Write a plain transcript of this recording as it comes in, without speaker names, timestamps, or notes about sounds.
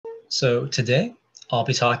So today I'll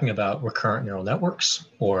be talking about recurrent neural networks,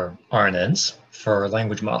 or RNNs, for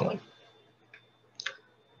language modeling.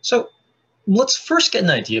 So let's first get an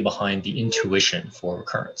idea behind the intuition for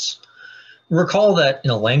recurrence. Recall that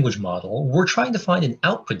in a language model, we're trying to find an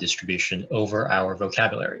output distribution over our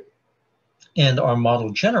vocabulary. And our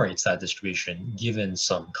model generates that distribution given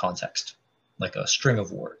some context, like a string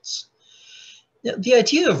of words. Now, the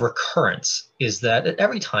idea of recurrence is that at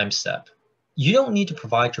every time step, you don't need to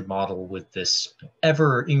provide your model with this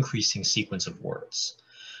ever-increasing sequence of words.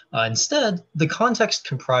 Instead, the context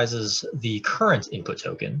comprises the current input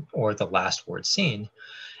token, or the last word seen,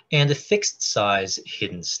 and a fixed size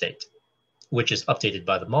hidden state, which is updated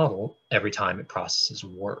by the model every time it processes a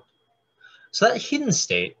word. So that hidden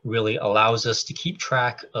state really allows us to keep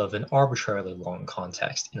track of an arbitrarily long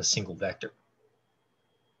context in a single vector.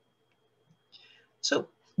 So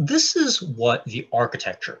this is what the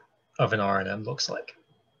architecture of an RNN looks like.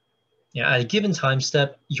 At a given time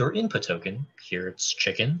step, your input token, here it's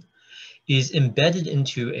chicken, is embedded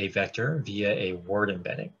into a vector via a word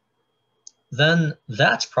embedding. Then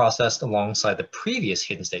that's processed alongside the previous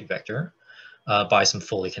hidden state vector by some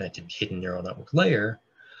fully connected hidden neural network layer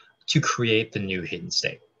to create the new hidden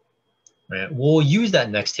state. Right? We'll use that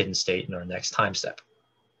next hidden state in our next time step.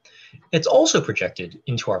 It's also projected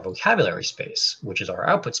into our vocabulary space, which is our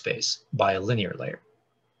output space, by a linear layer.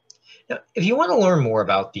 Now, if you want to learn more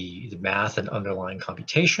about the math and underlying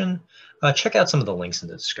computation, check out some of the links in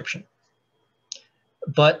the description.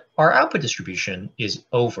 But our output distribution is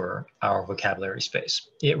over our vocabulary space.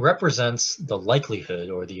 It represents the likelihood,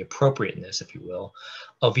 or the appropriateness, if you will,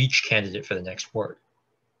 of each candidate for the next word.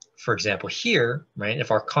 For example, here, right,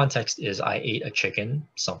 if our context is I ate a chicken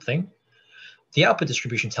something, the output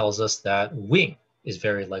distribution tells us that wing is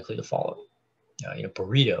very likely to follow.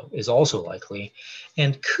 Burrito is also likely,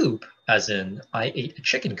 and coop, as in I ate a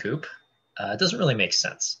chicken coop, doesn't really make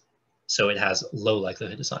sense. So it has low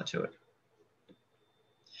likelihood assigned to it.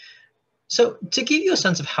 So to give you a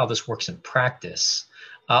sense of how this works in practice,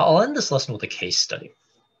 I'll end this lesson with a case study.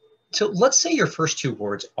 So let's say your first two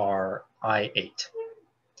words are I ate.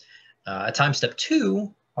 At time step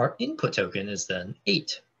 2, our input token is then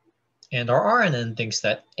 8. And our RNN thinks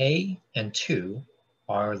that A and 2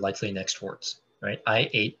 are likely next words, right? I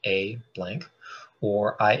ate a blank,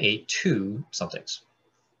 or I ate 2 somethings.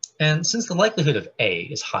 And since the likelihood of A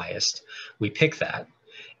is highest, we pick that,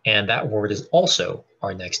 and that word is also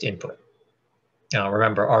our next input. Now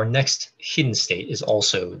remember, our next hidden state is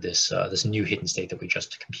also this new hidden state that we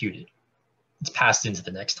just computed. It's passed into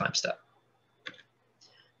the next time step.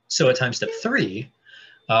 So at time step 3,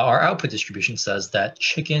 our output distribution says that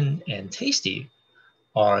chicken and tasty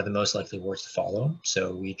are the most likely words to follow.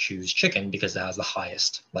 So we choose chicken because it has the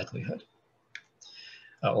highest likelihood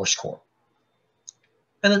or score.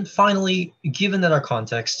 And then finally, given that our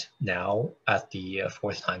context now at the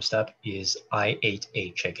fourth time step is I ate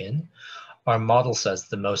a chicken, our model says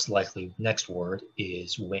the most likely next word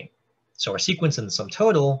is wing. So our sequence in the sum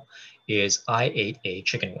total is I ate a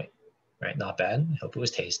chicken wing. Right? Not bad. I hope it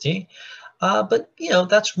was tasty. But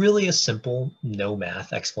that's really a simple no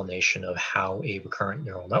math explanation of how a recurrent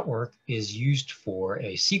neural network is used for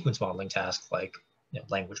a sequence modeling task like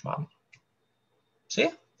language modeling. So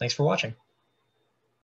yeah, thanks for watching.